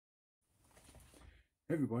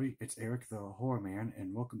Hey everybody, it's Eric the Horror Man,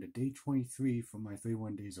 and welcome to day 23 from my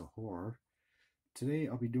 31 Days of Horror. Today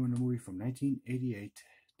I'll be doing a movie from 1988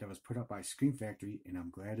 that was put up by Scream Factory, and I'm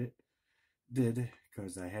glad it did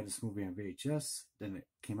because I had this movie on VHS, then it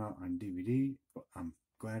came out on DVD, but I'm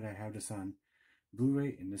glad I have this on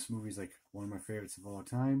Blu-ray, and this movie is like one of my favorites of all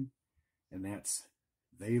time, and that's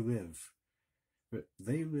They Live. But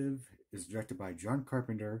They Live is directed by John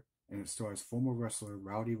Carpenter, and it stars former wrestler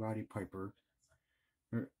Rowdy Roddy Piper.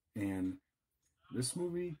 And this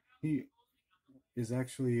movie, he is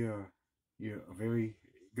actually a very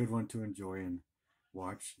good one to enjoy and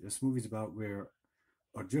watch. This movie's about where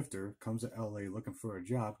a drifter comes to LA looking for a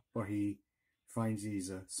job, but he finds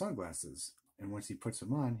these sunglasses. And once he puts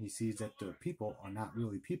them on, he sees that the people are not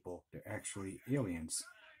really people, they're actually aliens.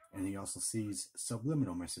 And he also sees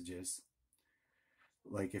subliminal messages.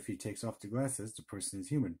 Like if he takes off the glasses, the person is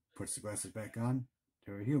human. Puts the glasses back on,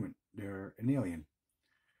 they're a human. They're an alien.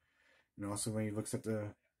 And also when he looks at the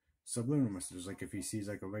subliminal messages, like if he sees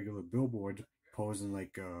like a regular billboard posing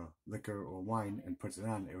like liquor or wine and puts it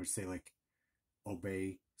on, it would say like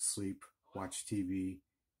obey, sleep, watch TV,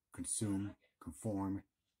 consume, conform,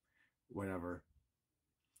 whatever.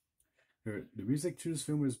 The music to this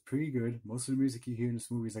film is pretty good. Most of the music you hear in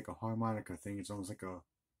this movie is like a harmonica thing. It's almost like a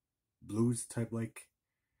blues type, like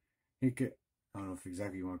I don't know if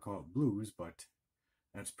exactly you want to call it blues, but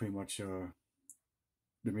that's pretty much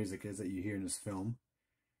the music is that you hear in this film.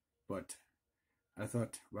 But I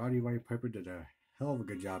thought Rowdy Roddy Piper did a hell of a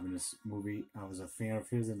good job in this movie. I was a fan of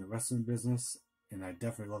his in the wrestling business, and I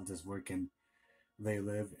definitely loved his work in They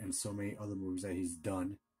Live and so many other movies that he's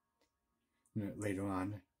done later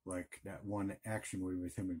on, like that one action movie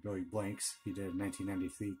with him and Billy Blanks he did in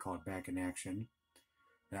 1993 called Back in Action.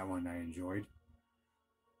 That one I enjoyed.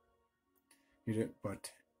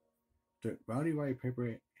 But the Rowdy Roddy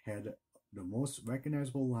Piper had the most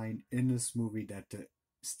recognizable line in this movie that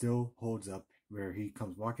still holds up, where he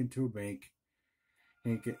comes walking to a bank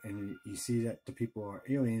and you see that the people are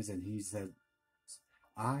aliens, and he says,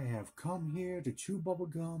 I have come here to chew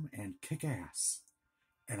bubblegum and kick ass,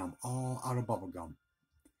 and I'm all out of bubblegum.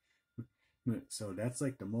 So that's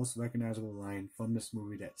like the most recognizable line from this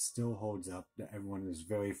movie that still holds up, that everyone is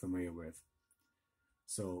very familiar with.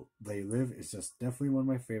 So They Live is just definitely one of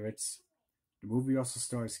my favorites. The movie also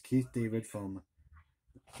stars Keith David from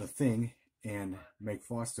The Thing and Meg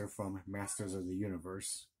Foster from Masters of the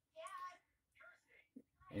Universe.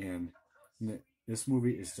 And this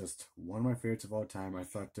movie is just one of my favorites of all time. I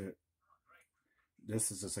thought that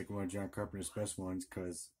this is just like one of John Carpenter's best ones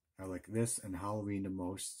because I like this and Halloween the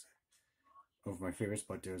most of my favorites,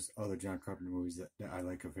 but there's other John Carpenter movies that I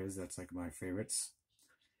like of his that's like my favorites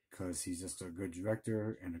because he's just a good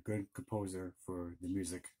director and a good composer for the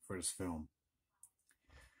music for this film.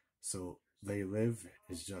 So They Live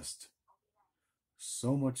is just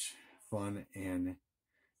so much fun, and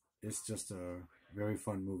it's just a very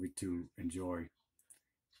fun movie to enjoy.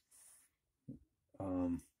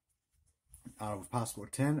 Out of a possible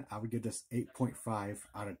 10, I would give this 8.5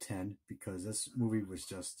 out of 10 because this movie was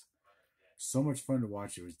just so much fun to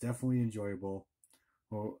watch. It was definitely enjoyable.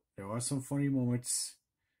 Well, there are some funny moments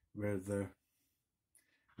with the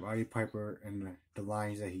Roddy Piper and the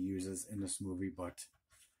lines that he uses in this movie, but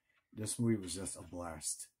this movie was just a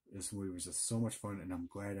blast. This movie was just so much fun, and I'm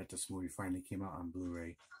glad that this movie finally came out on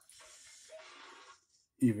Blu-ray.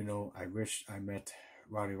 Even though I wish I met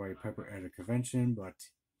Rowdy Roddy Piper at a convention, but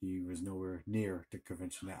he was nowhere near the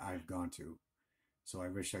convention that I've gone to. So I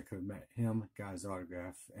wish I could have met him, got his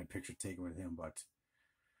autograph, and picture taken with him, but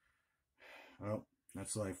well,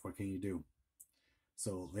 that's life. What can you do?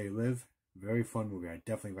 So They Live, very fun movie. I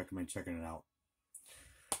definitely recommend checking it out.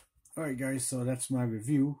 Alright guys, so that's my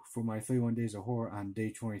review for my 31 Days of Horror on day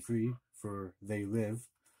 23 for They Live.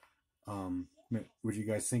 What did you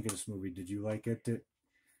guys think of this movie? Did you like it?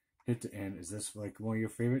 Hit the end. Is this like one of your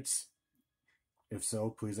favorites? If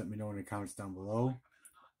so, please let me know in the comments down below.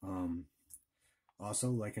 Also,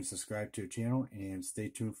 like and subscribe to the channel, and stay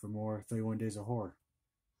tuned for more 31 Days of Horror.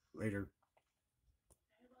 Later.